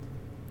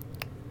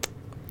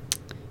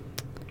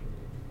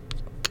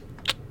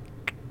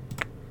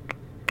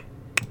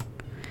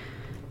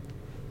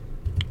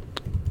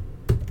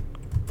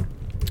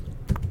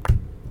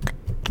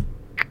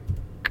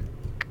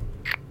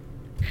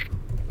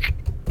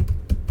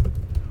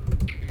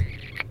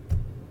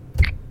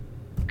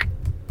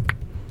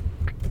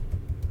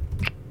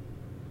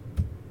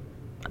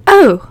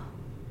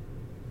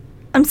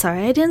I'm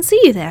sorry, I didn't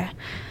see you there.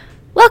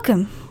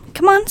 Welcome.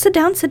 Come on, sit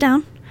down, sit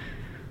down.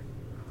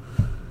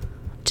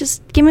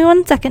 Just give me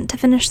 1 second to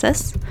finish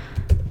this.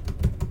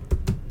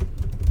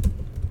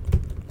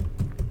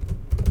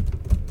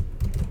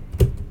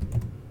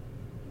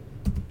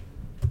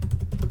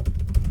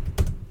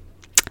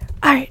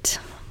 Alright.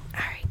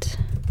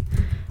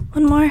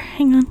 One more,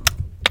 hang on.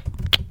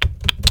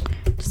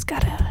 Just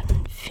gotta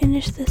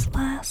finish this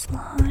last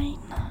line.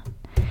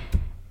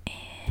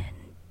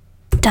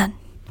 And done.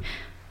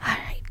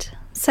 Alright.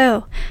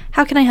 So,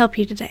 how can I help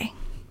you today?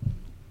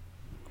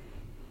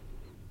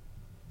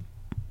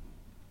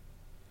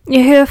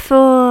 You're here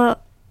for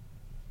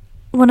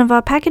one of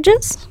our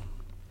packages?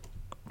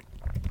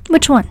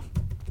 Which one?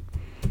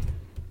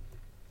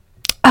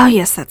 Oh,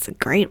 yes, that's a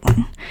great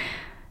one.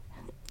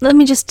 Let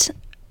me just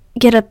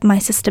get up my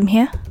system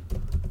here.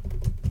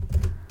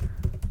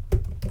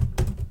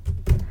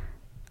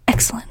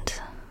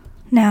 Excellent.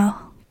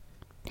 Now,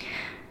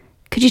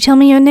 could you tell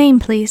me your name,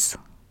 please?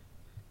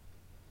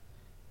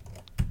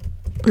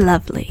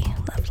 Lovely.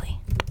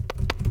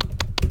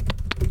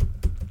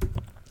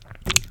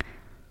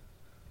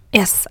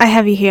 Yes, I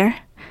have you here.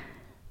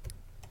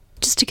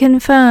 Just to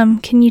confirm,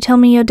 can you tell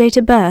me your date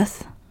of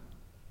birth?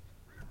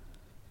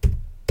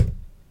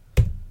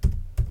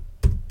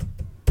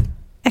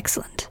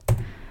 Excellent.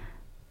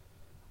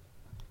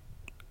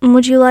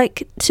 Would you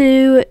like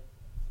to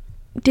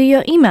do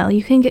your email?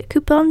 You can get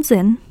coupons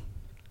in.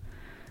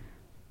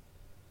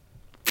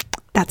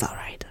 That's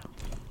alright.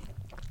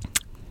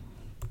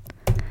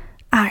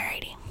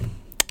 Alrighty.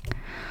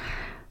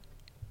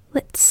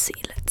 Let's see.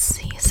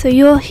 So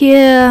you're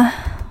here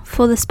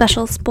for the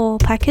special spore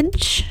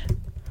package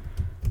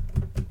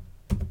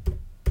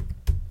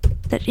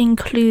that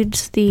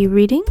includes the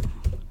reading.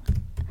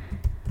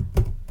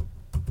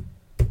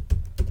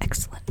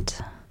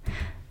 Excellent.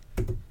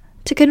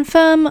 To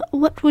confirm,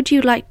 what would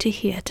you like to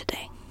hear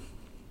today?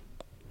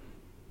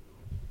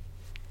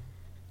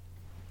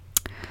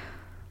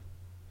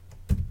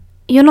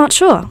 You're not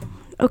sure?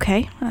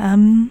 Okay.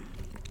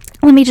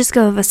 Let me just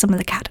go over some of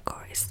the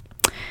categories.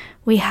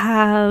 We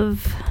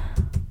have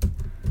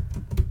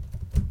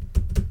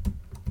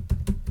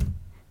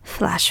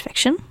flash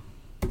fiction,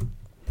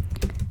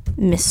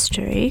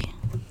 mystery,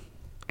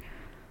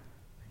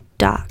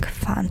 dark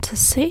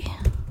fantasy,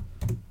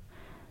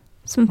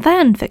 some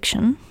fan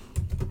fiction.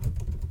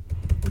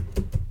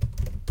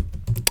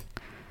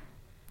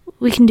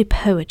 We can do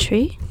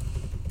poetry,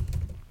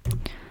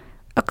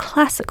 a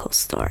classical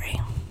story.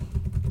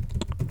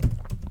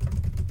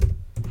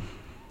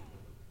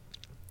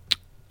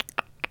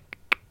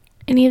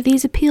 Any of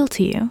these appeal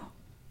to you?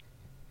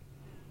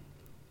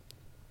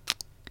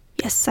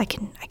 Yes, I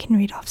can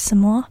read off some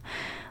more.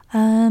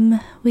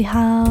 We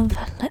have,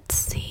 let's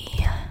see,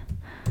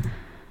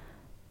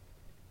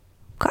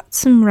 got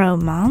some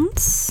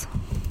romance,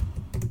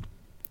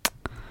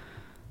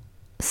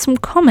 some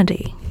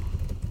comedy,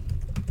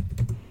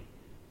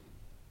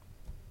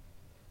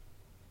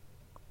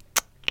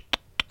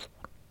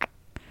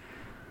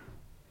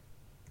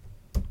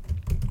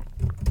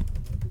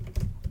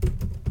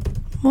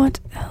 what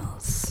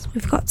else?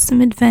 We've got some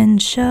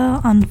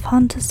adventure and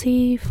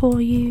fantasy for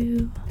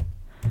you.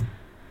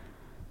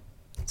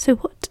 So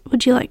what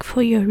would you like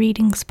for your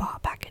reading spa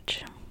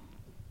package?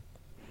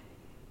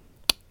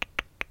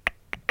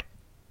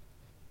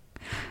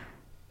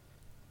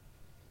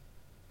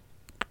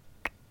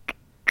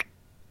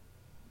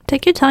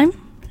 Take your time.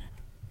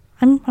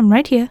 I'm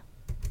right here.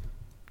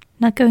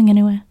 Not going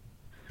anywhere.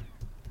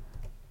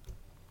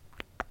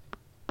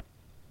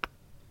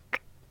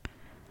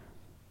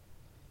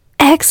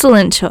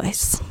 Excellent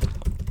choice.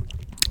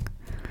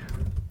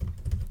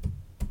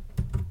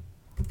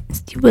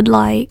 You would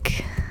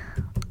like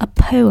a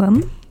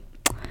poem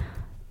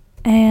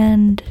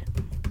and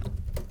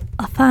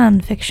a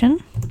fan fiction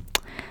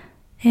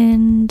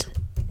and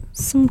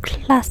some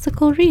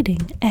classical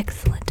reading.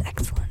 Excellent.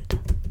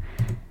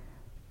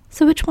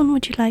 So which one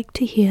would you like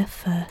to hear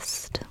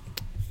first?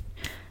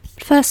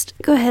 First,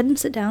 go ahead and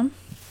sit down.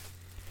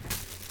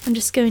 I'm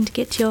just going to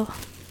get your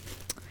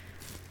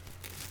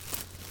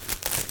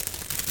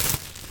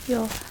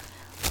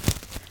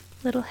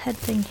little head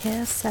thing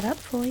here set up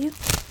for you.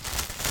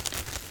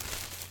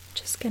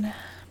 Just gonna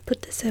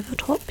put this over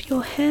top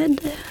your head.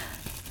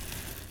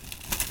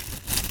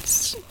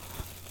 It's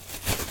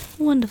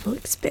a wonderful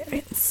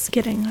experience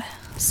getting a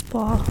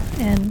spa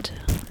and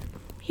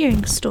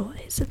hearing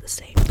stories at the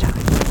same time.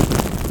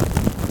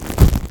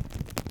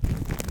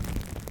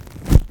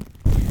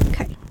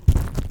 Okay.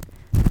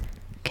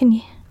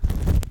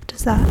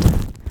 Does that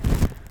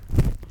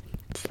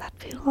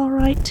feel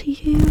alright to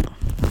you?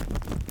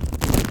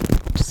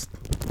 Just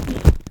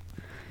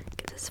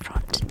get this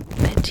front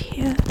bit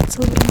here. It's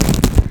a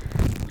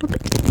little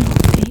bit in your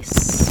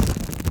face.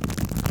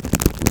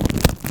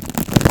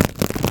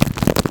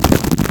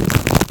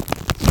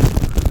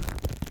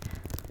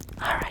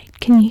 Alright,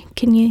 can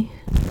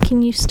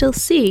you still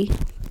see?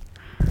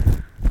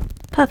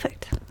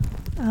 Perfect.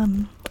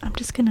 I'm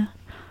just gonna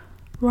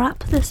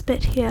wrap this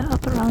bit here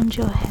up around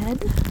your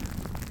head.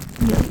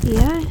 your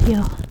ear,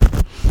 your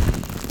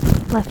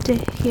left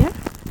ear here.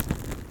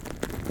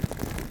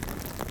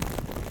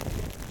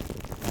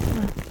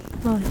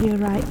 Well, your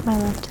right, my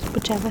left,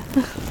 whichever.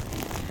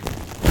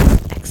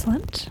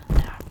 Excellent.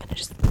 Now I'm gonna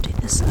just do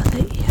this other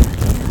ear here.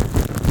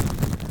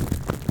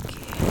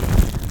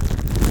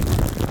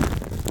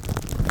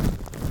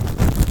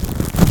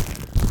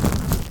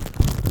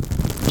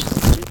 Just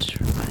do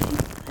it right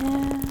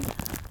there.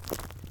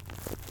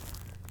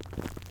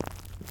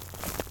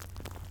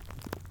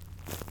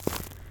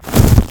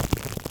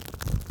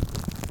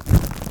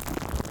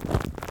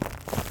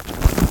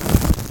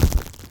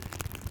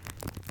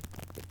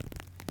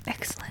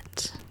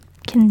 Excellent.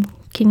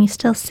 Can you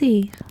still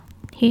see?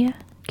 Hear?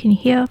 Can you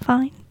hear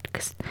fine?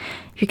 Because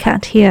if you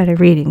can't hear at a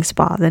reading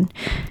spa, then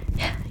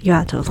you're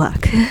out of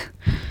luck.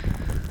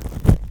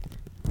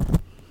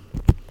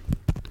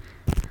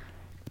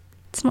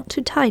 It's not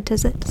too tight,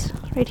 is it?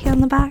 Right here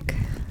on the back?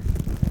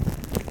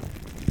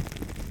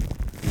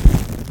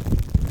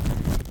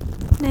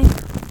 No,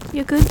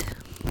 you're good?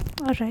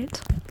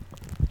 Alright.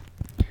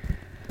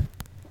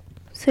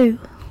 So,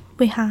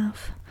 we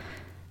have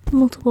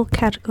multiple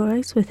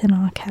categories within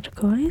our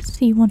categories.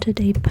 You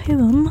wanted a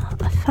poem,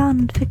 a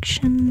fan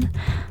fiction,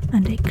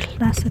 and a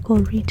classical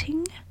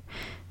reading.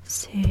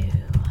 So,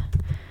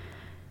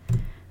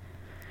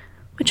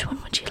 which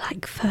one would you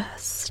like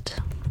first?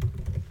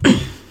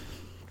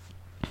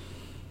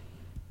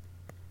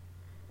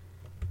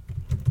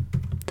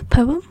 The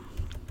poem?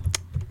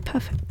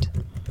 Perfect.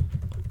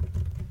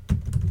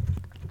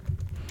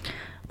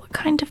 What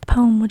kind of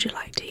poem would you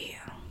like to hear?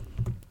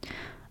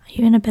 Are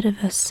you in a bit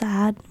of a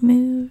sad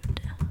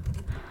mood,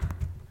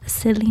 a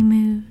silly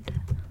mood,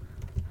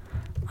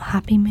 a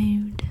happy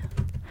mood,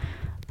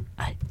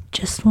 I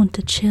just want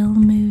to chill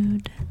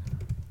mood?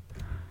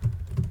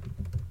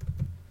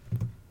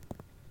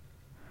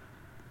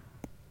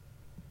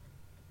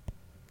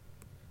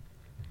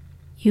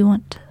 You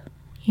want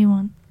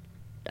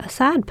a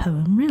sad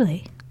poem,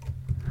 really?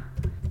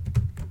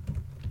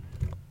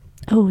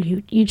 Oh,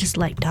 you just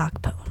like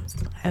dark poems.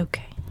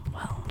 Okay,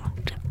 well,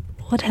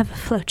 whatever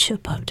floats your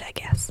boat, I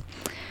guess.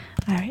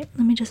 Alright,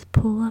 let me just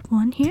pull up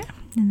one here,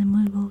 and then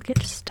we will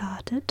get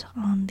started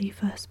on the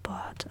first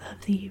part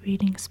of the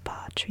reading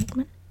spa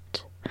treatment.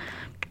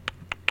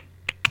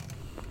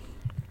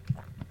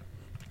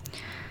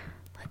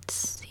 Let's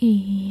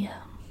see.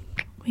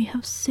 We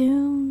have so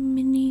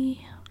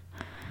many.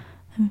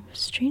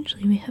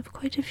 Strangely, we have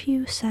quite a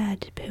few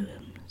sad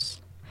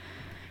poems.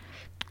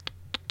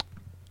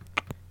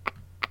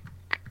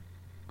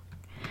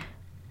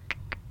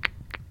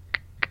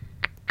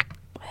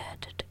 Where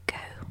did it go?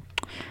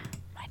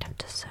 Might have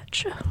to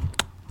search.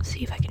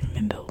 See if I can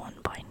remember one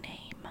by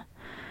name.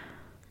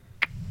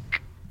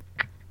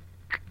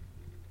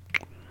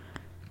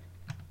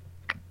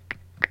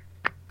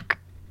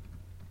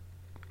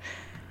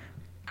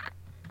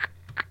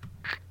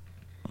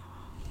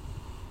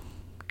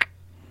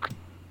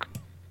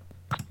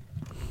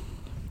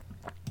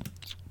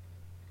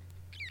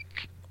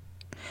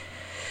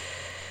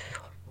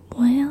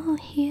 Well,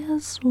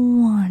 here's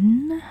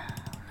one.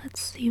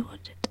 Let's see what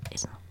it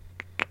is.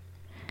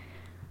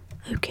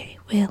 Okay,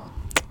 well,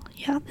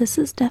 yeah, this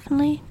is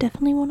definitely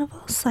one of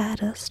our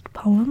saddest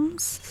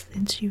poems,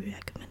 since you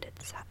recommended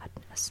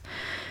sadness.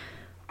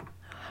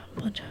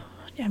 But,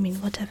 I mean,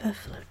 whatever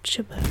floats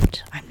your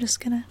boat. I'm just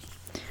gonna,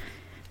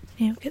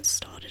 get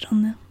started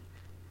on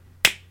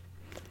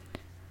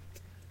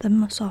the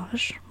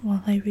massage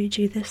while I read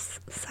you this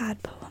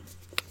sad poem.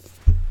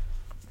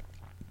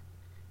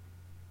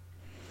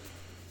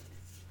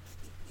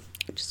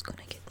 I'm just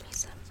gonna get me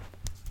some.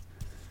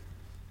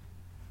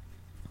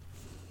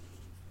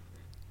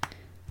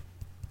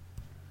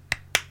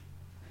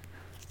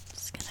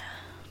 Just gonna,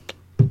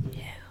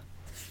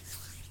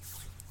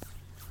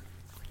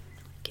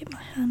 get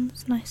my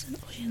hands nice and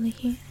oily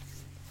here.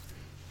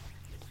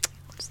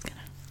 Just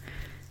gonna.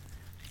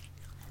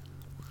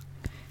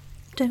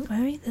 Don't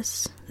worry,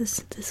 this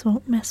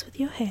won't mess with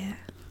your hair.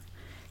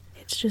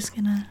 It's just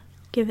gonna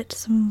give it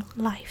some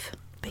life.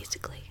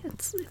 Basically,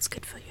 it's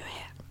good for your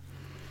hair.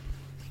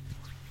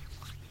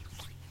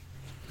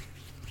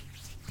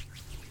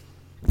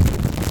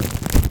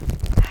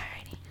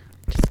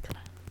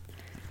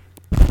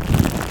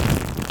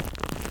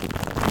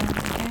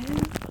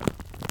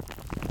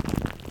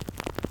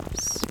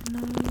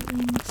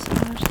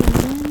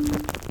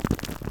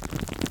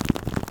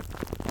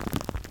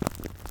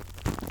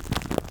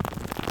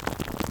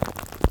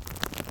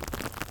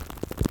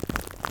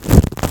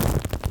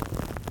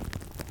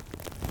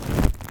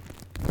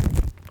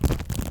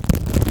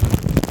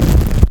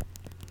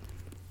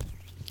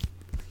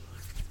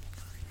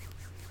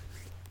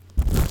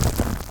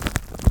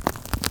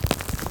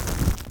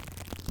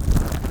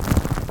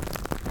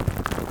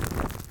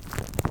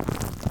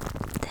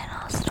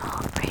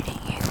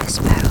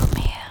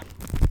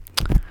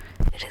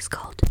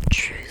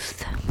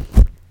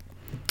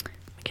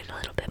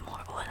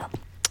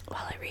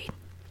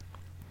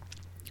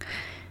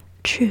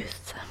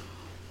 Truth.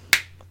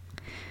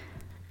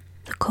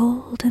 The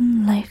cold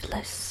and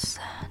lifeless,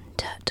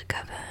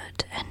 dirt-covered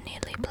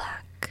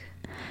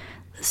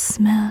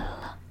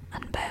smell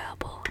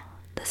unbearable,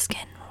 the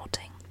skin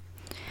rotting.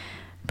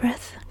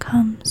 Breath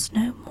comes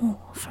no more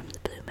from the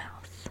blue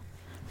mouth.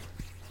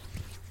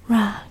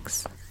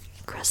 Rags,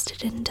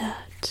 crusted in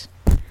dirt,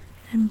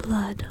 and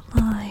blood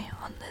lie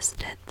on this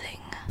dead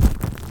thing.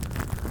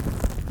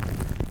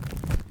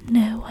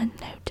 No one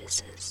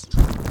notices.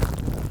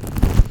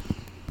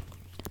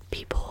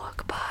 People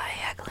walk by,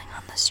 haggling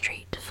on the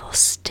street for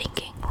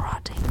stinking,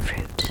 rotting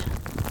fruit.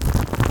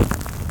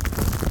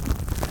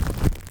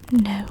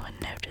 No one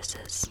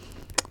notices.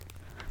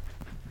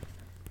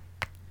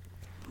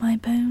 My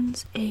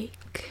bones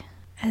ache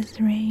as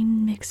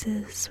rain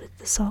mixes with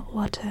the salt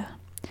water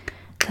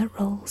that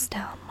rolls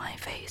down my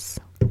face.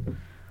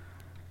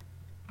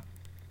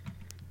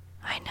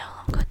 I no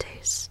longer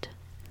taste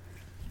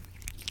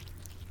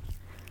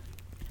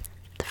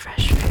the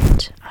fresh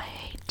fruit I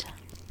ate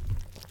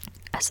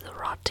as the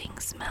rotting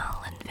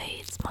smell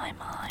invades my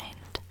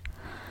mind.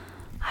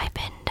 I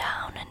bend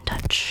down and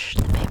touch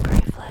the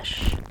papery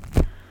flesh.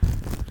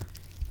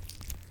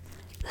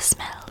 The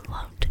smell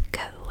won't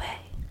go away.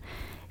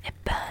 It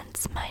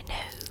burns my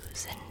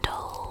nose and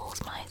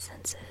dulls my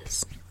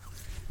senses.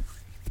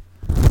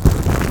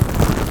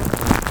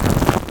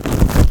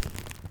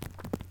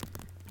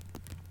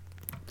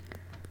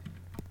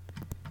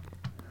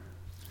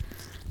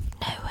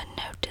 No one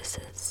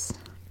notices.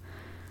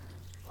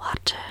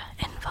 Water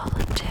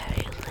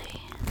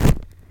involuntarily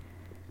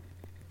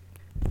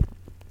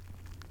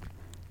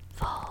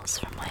falls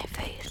from my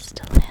face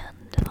to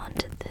land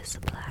onto this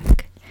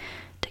black,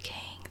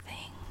 decaying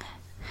thing.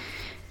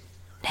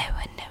 No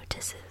one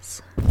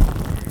notices.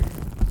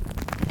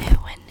 No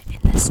one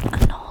in this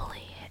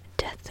unholy,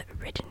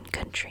 death-ridden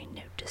country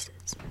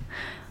notices.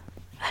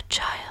 A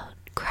child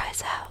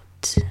cries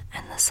out,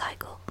 and the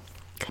cycle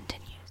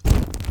continues.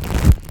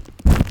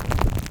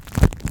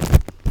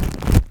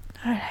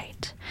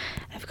 Alright,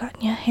 I've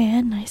gotten your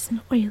hair nice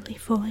and oily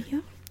for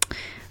you.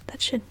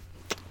 That should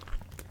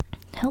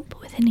help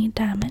with any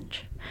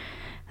damage.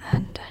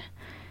 And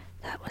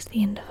that was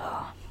the end of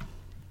our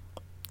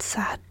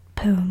sad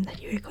poem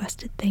that you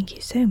requested. Thank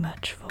you so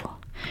much for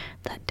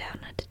that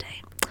downer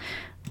today.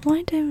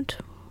 Why don't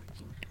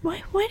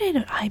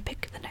I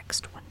pick the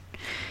next one?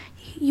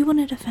 You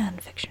wanted a fan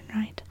fiction,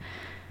 right?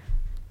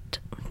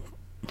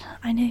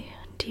 I know.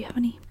 Do you have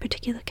any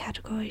particular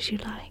categories you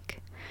like?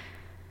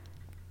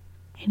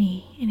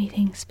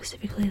 Anything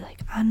specifically,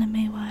 like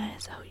anime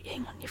wise? Oh,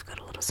 hang on, you've got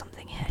a little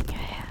something here in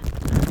your hair.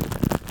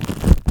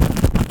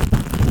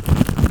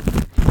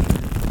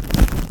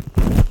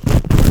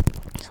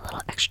 There's a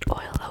little extra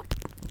oil. Oh,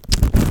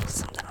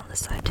 something on this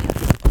side too.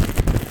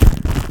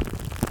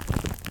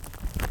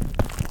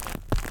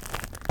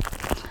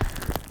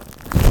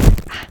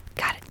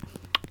 Got it.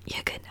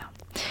 You're good now.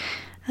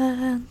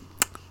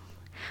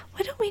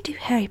 Why don't we do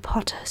Harry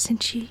Potter,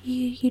 since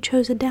you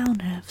chose a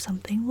downer of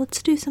something?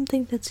 Let's do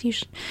something that's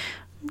usually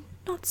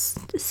not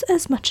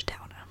as much a downer.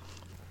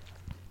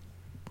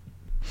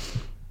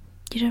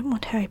 You don't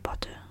want Harry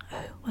Potter?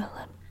 Oh,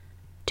 well,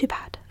 too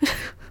bad.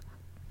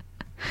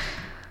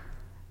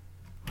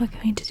 We're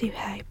going to do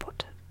Harry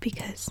Potter,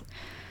 because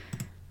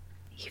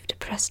you've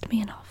depressed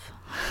me enough.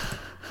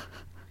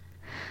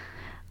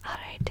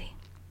 Alrighty.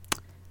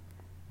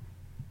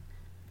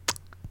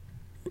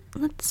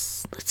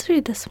 Let's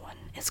read this one.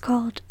 It's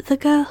called The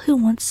Girl Who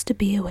Wants to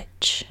Be a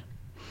Witch.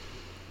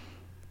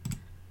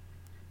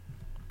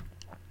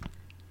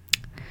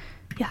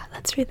 Yeah,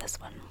 let's read this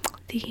one.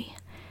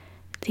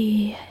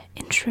 The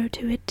intro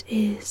to it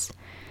is: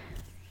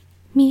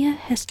 Mia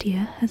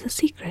Hestia has a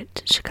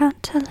secret she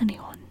can't tell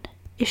anyone.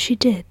 If she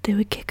did, they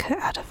would kick her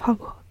out of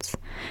Hogwarts.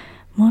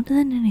 More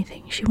than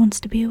anything, she wants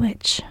to be a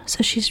witch,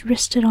 so she's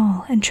risked it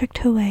all and tricked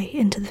her way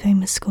into the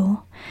famous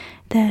school.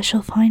 There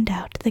she'll find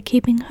out that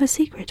keeping her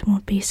secret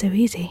won't be so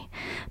easy,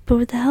 but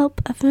with the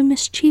help of a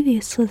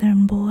mischievous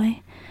Slytherin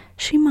boy,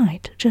 she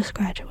might just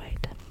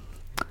graduate.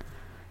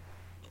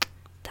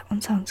 That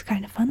one sounds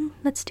kind of fun.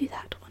 Let's do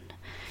that one.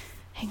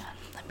 Hang on,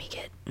 let me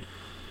get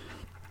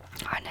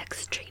our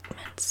next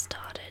treatment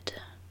started.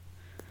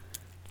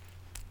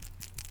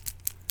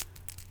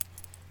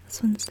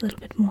 This one's a little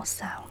bit more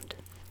sound,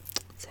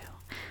 so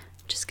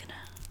I'm just gonna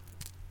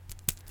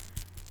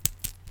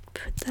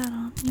put that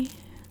on you.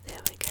 There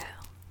we go.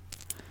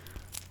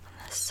 On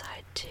this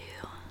side too.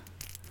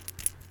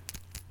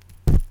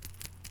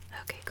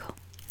 Okay, cool.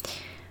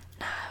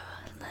 Now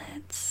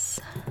let's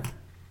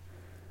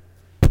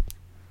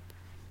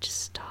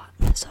just start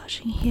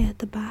massaging here at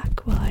the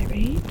back while I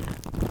read.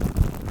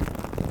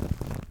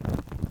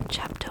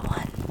 Chapter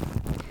 1.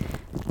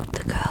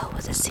 The Girl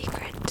with a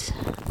Secret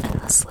and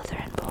the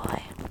Slytherin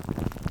Boy.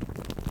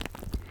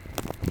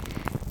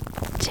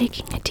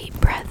 Taking a deep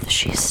breath,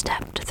 she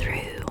stepped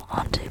through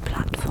onto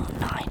platform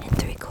 9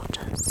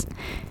 3/4.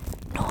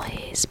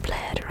 Noise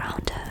blared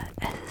around her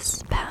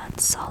as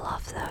parents saw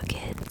off their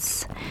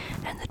kids,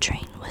 and the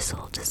train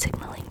whistled,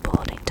 signaling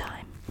boarding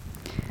time.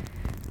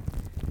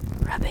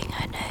 Rubbing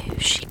her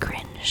nose, she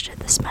cringed at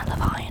the smell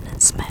of iron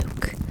and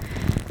smoke.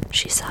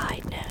 She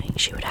sighed, knowing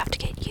she would have to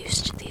get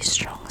used to these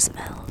strong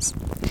smells.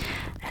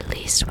 A At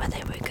least where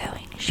they were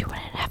going, she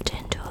wouldn't have to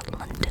endure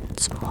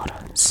London's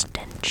modern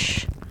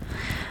stench.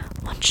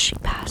 Once she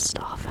passed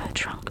off her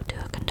trunk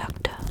to a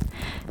conductor,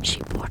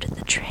 she boarded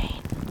the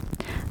train.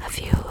 A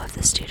few of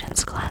the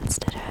students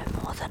glanced at her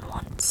more than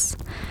once.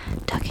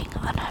 Tucking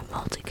on her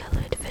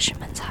multicolored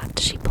fisherman's hat,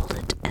 she pulled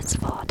it as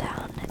far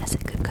down as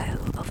it could go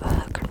over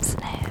her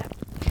crimson hair.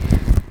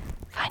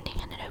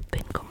 Finding an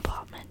open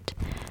compartment,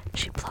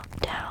 she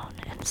plopped down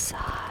and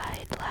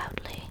sighed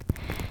loudly.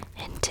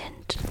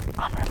 Intent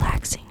on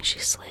relaxing, she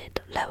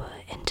slid lower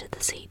into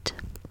the seat.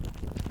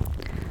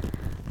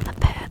 A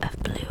pair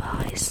of blue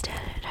eyes stared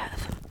at her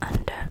from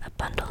under a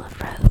bundle of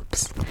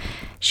robes.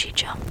 She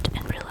jumped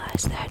and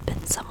realized there had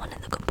been someone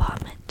in the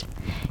compartment.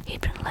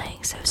 He'd been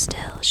laying so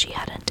still she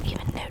hadn't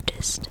even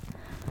noticed.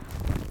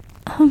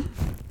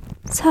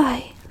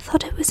 Sorry,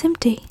 thought it was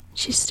empty.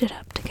 She stood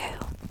up to go.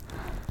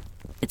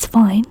 It's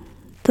fine.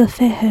 The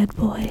fair-haired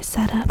boy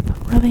sat up,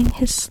 rubbing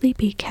his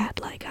sleepy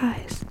cat-like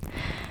eyes.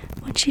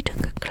 When she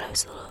took a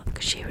closer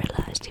look, she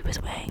realized he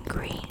was wearing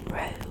green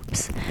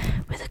robes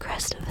with the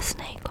crest of a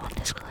snake on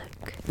his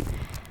cloak.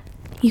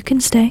 You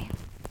can stay.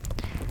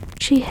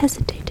 She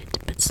hesitated,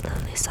 but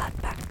slowly sat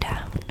back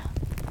down.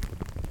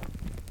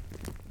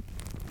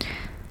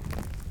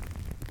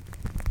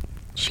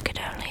 She could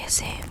only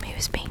assume he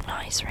was being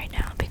nice right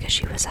now because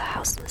she was a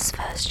houseless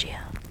first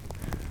year.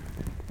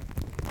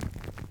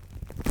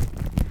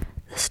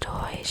 The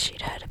stories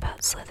she'd heard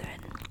about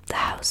Slytherin, the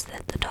house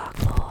that the Dark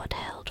Lord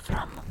hailed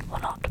from, were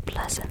not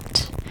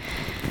pleasant.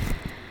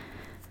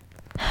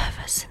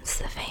 Ever since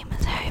the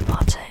famous Harry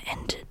Potter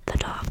entered the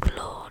Dark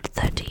Lord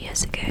 30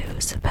 years ago,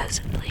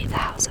 supposedly the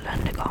house had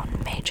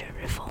undergone major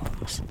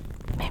reforms.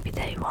 Maybe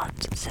they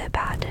weren't so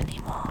bad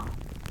anymore.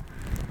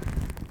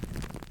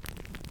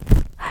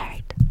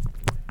 Alright,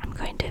 I'm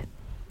going to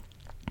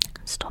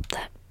stop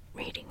that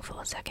reading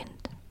for a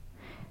second,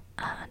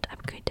 and I'm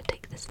going to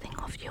take this thing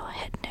off your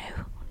head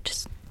now,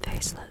 just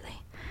very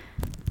slowly.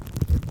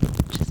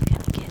 Just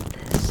gonna get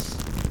this.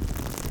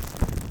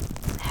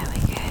 There we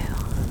go.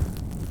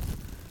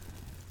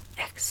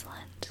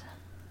 Excellent.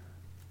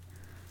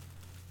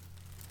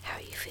 How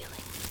are you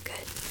feeling?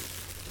 Good.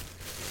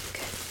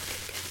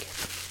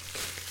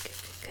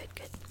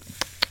 Good.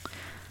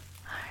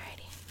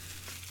 Alrighty.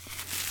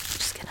 I'm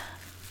just gonna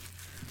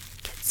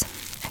get some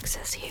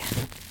excess here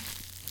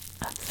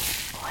of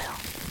the oil.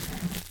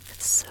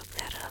 Let's soak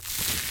that up.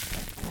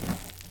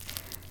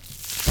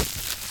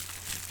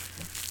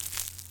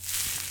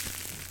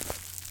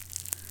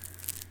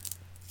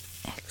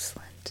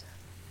 Excellent.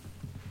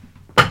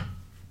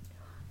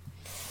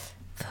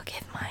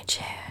 Forgive my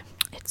chair.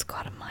 It's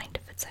got a mind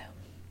of its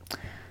own.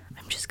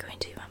 I'm just going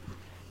to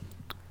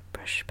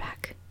brush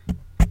back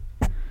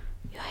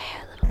your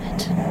hair a little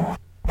bit.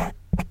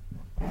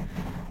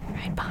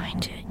 Right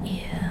behind your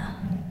ear.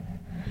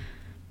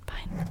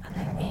 Behind the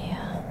other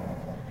ear.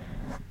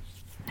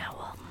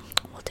 Now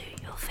we'll do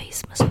your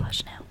face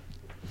massage now.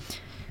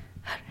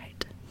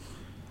 Alright.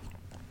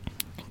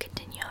 And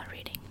continue our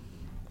reading.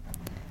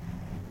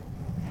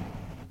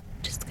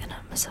 Just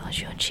gonna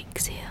massage your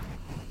cheeks here.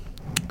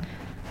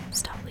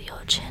 Start with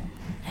your chin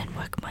and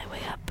work my way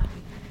up.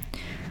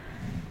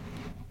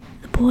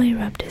 The boy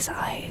rubbed his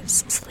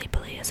eyes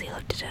sleepily as he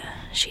looked at her.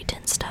 She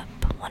tensed up,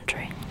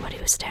 wondering what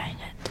he was staring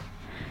at.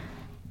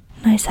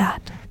 Nice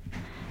hat.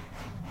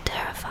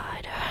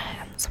 Terrified, her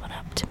hands went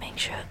up to make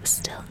sure it was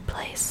still in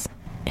place.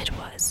 It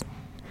was.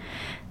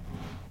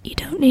 You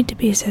don't need to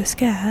be so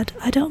scared.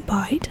 I don't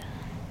bite.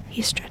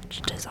 He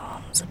stretched his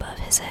arms above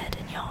his head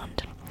and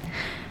yawned.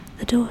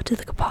 The door to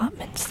the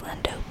compartment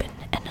slammed open,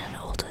 and an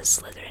older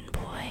Slytherin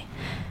boy,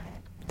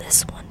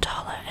 this one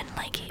taller and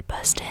lanky,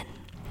 burst in,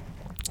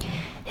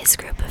 his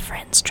group of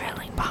friends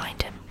trailing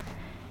behind him.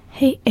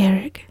 Hey,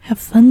 Eric, have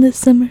fun this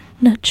summer?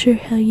 Not sure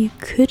how you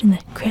could in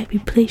that crappy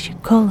place you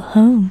call a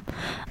home.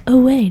 Oh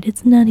wait,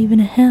 it's not even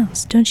a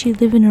house. Don't you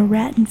live in a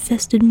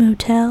rat-infested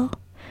motel?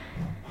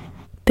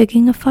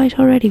 Picking a fight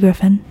already,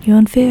 Griffin. Your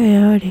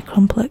inferiority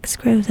complex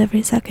grows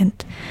every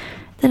second.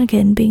 Then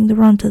again, being the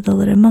runt of the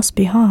litter must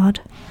be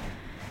hard.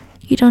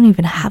 You don't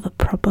even have a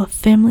proper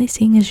family,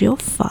 seeing as your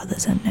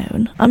father's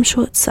unknown. I'm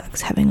sure it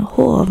sucks having a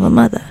whore of a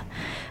mother.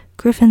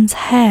 Griffin's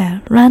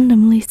hair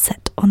randomly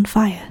set on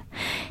fire.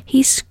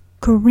 He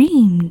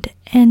screamed,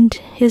 and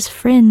his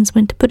friends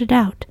went to put it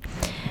out.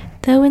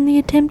 Though in the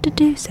attempt to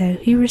do so,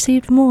 he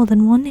received more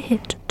than one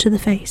hit to the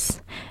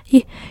face.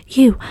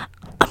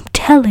 I'm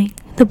telling.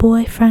 The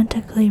boy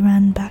frantically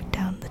ran back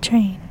down the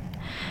train,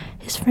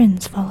 his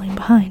friends following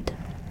behind.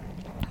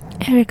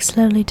 Eric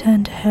slowly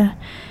turned to her.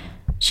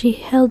 She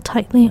held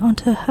tightly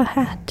onto her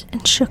hat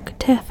and shook,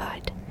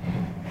 terrified.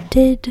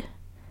 Did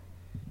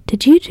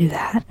you do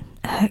that?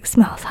 Eric's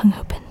mouth hung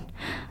open.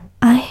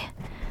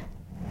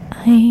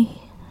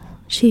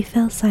 She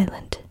fell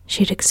silent.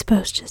 She'd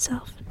exposed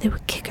herself. They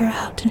would kick her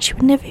out, and she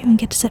would never even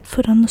get to set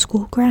foot on the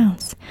school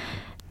grounds.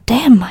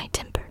 Damn my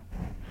temper.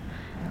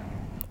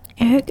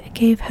 Eric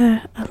gave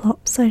her a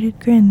lopsided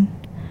grin.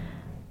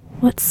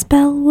 What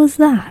spell was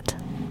that?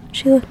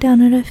 She looked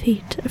down at her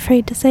feet,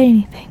 afraid to say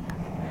anything.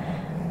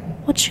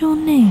 What's your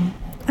name?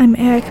 I'm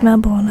Eric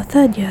Melbourne, a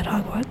third year at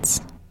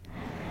Hogwarts.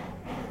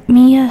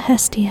 Mia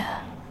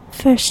Hestia,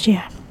 first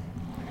year.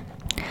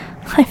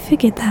 I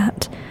figured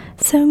that.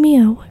 So,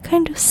 Mia, what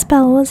kind of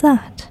spell was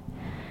that?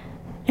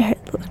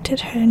 Eric looked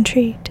at her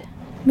intrigued.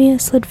 Mia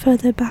slid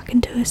further back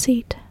into her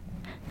seat.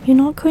 You're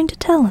not going to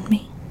tell on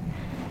me?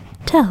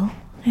 Tell?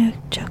 Eric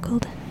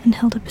chuckled and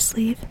held up his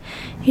sleeve.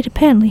 He'd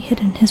apparently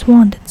hidden his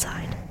wand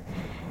inside.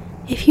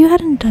 If you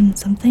hadn't done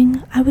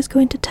something, I was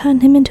going to turn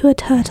him into a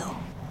turtle.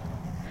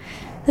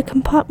 The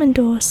compartment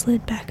door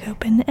slid back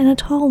open, and a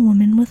tall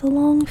woman with a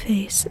long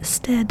face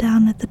stared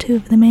down at the two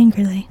of them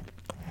angrily.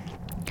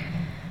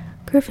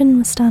 Griffin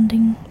was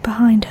standing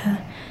behind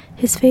her,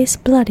 his face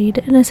bloodied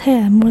and his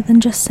hair more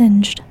than just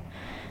singed.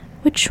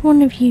 Which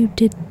one of you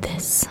did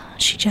this?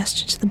 She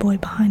gestured to the boy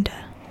behind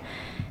her.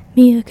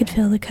 Mia could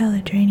feel the color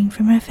draining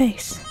from her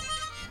face.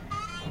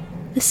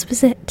 This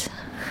was it.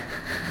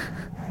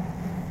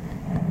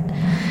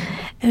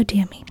 Oh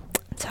dear me.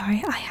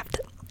 Sorry, I have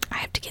to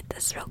get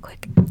this real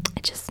quick.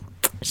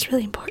 It's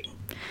really important.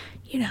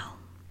 You know,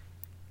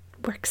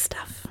 work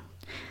stuff.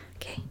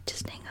 Okay,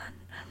 just hang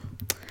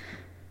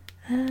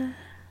on.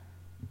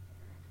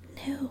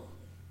 No.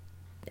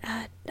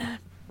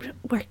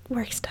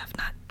 Work stuff,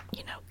 not,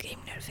 game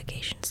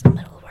notifications in the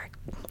middle of work.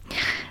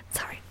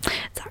 Sorry.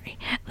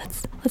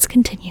 Let's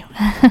continue.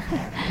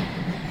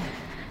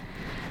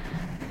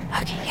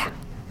 Okay, yeah.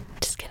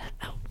 Just gonna,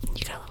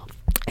 you got a little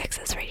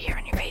excess right here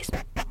on your face.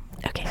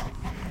 Okay.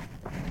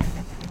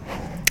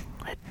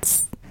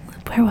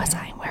 Where was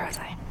I?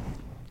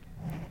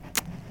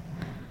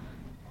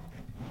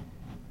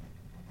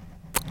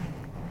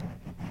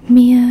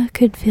 Mia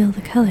could feel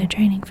the color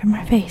draining from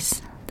her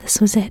face.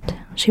 This was it.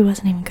 She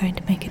wasn't even going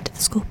to make it to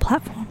the school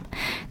platform.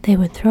 They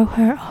would throw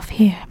her off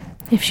here.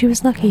 If she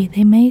was lucky,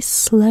 they may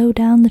slow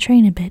down the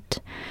train a bit,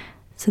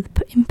 so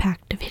the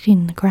impact of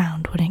hitting the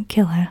ground wouldn't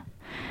kill her.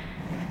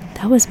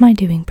 That was my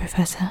doing,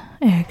 Professor.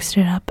 Eric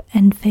stood up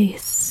and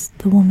faced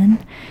the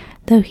woman,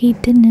 though he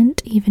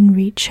didn't even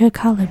reach her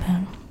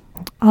collarbone.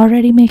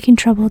 Already making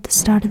trouble at the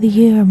start of the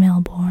year,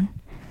 Melbourne.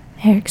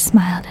 Eric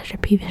smiled at her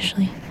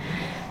peevishly.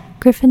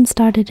 Griffin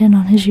started in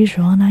on his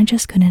usual, and I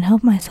just couldn't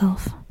help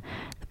myself.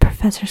 The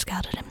professor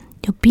scowled at him.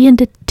 You'll be in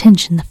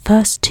detention the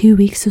first 2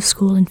 weeks of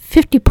school and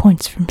 50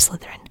 points from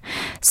Slytherin.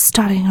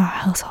 Starting our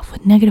house off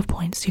with negative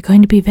points. You're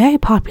going to be very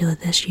popular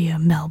this year,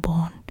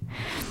 Melbourne.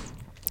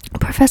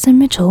 Professor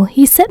Mitchell,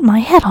 he set my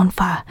head on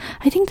fire.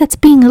 I think that's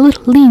being a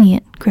little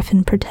lenient,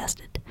 Griffin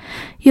protested.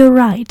 You're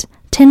right.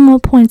 10 more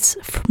points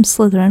from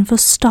Slytherin for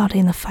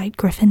starting the fight,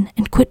 Griffin,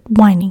 and quit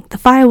whining. The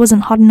fire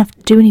wasn't hot enough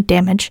to do any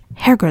damage.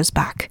 Hair grows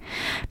back.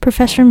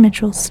 Professor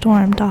Mitchell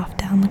stormed off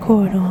down the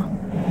corridor.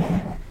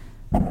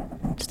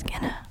 Just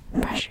gonna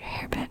brush your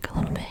hair back a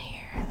little bit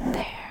here.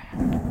 There.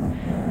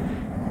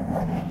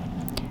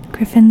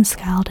 Griffin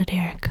scowled at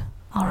Eric.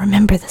 I'll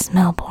remember this,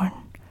 Melbourne.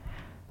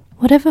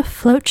 Whatever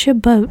floats your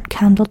boat,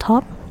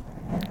 Candletop.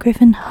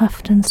 Griffin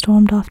huffed and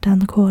stormed off down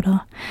the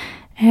corridor.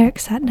 Eric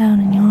sat down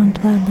and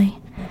yawned loudly.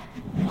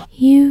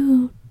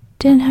 You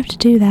didn't have to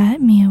do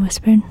that, Mia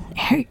whispered.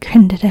 Eric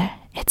grinned at her.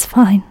 It's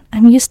fine.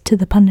 I'm used to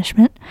the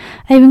punishment.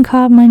 I even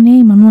carved my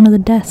name on one of the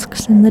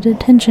desks in the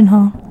detention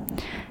hall.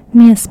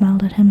 Mia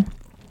smiled at him.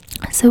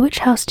 So which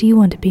house do you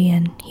want to be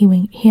in?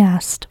 He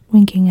asked,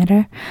 winking at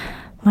her.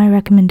 My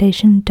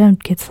recommendation,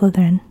 don't get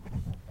Slytherin.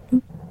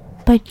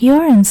 But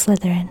you're in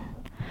Slytherin.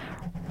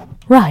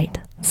 Right,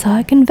 so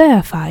I can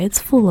verify it's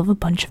full of a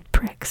bunch of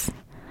pricks.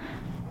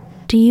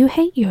 Do you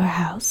hate your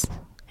house?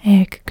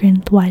 Eric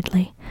grinned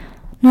widely.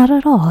 Not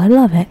at all, I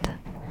love it.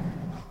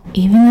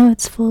 Even though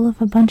it's full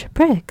of a bunch of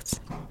pricks?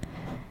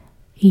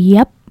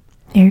 Yep.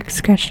 Eric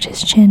scratched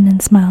his chin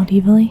and smiled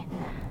evilly.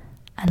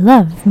 I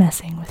love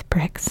messing with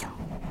pricks.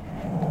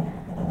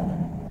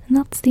 And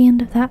that's the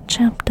end of that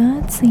chapter,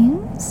 it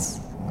seems.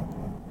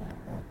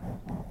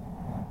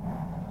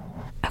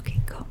 Okay,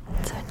 cool.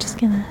 So I'm just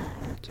gonna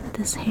get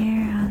this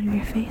hair out of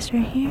your face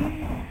right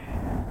here.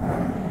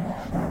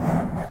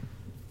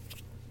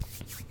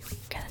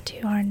 Gonna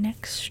do our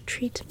next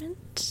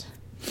treatment.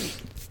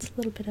 It's a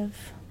little bit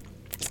of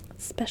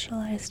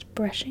specialized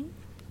brushing.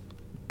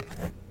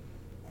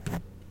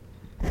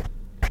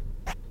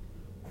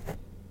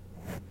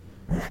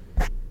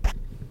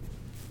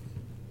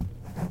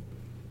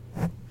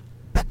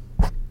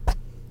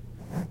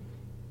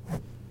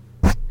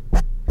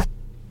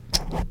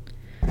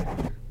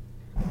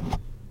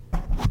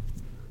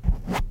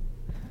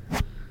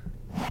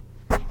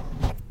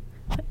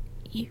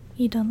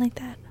 You don't like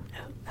that?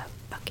 Oh,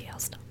 okay, I'll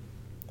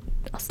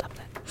stop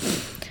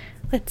that.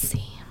 Let's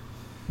see.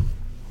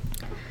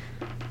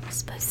 I'm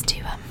supposed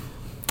to,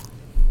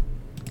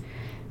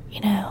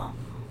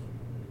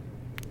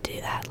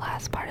 do that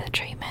last part of the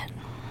treatment.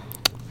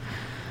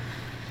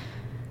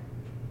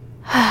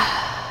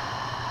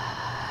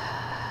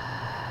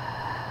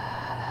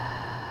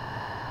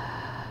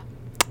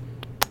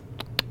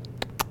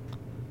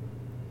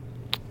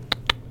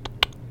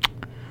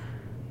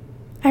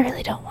 I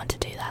really don't want to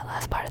do that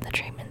last part of the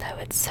treatment, though.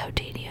 It's so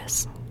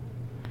tedious.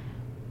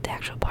 The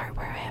actual part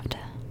where I have to,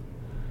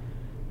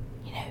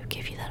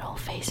 give you that whole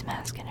face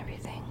mask and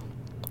everything.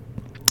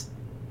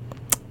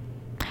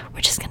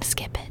 We're just gonna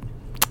skip it.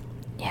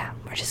 Yeah,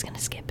 we're just gonna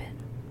skip it.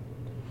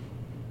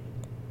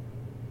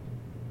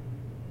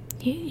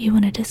 You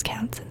want a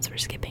discount since we're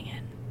skipping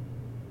it?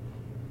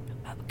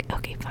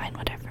 Okay, fine,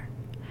 whatever.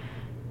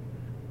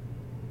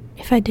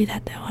 If I do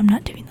that though, I'm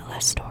not doing the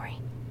last story.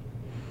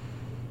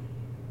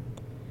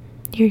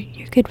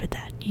 You're good with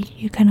that.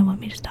 You kind of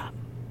want me to stop.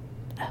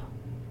 Oh,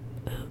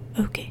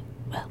 okay.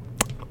 Well,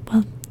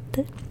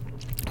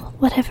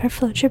 whatever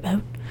floats your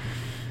boat,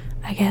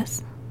 I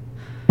guess.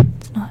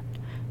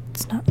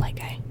 It's not like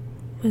I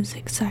was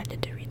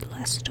excited to read the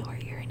last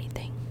story or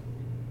anything.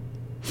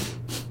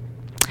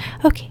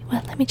 Okay,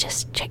 well, let me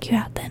just check you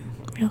out then,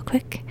 real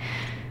quick.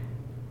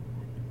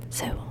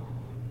 So,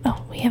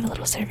 we have a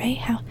little survey.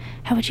 How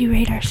would you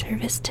rate our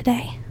service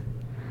today?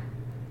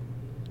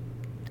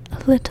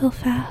 A little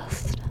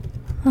fast.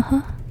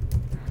 Uh-huh.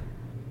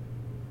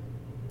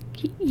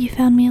 You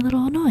found me a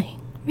little annoying,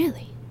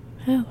 really?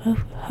 Oh,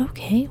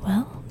 okay,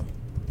 well.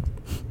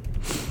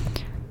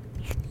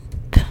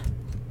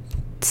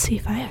 Let's see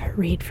if I ever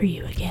read for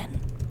you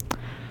again.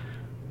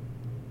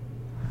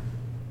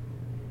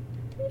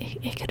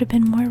 It could have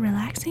been more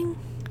relaxing?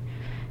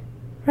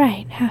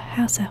 Right,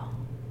 how so?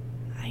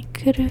 I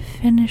could have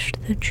finished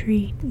the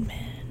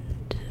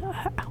treatment.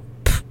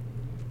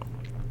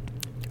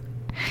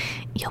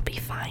 You'll be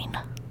fine.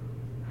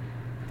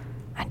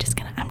 I'm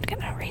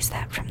gonna erase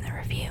that from the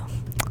review.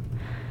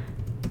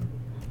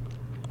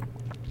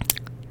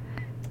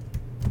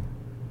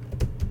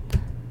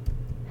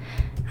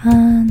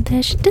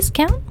 There's your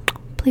discount.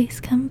 Please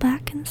come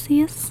back and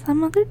see us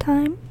some other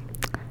time.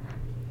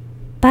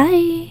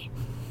 Bye.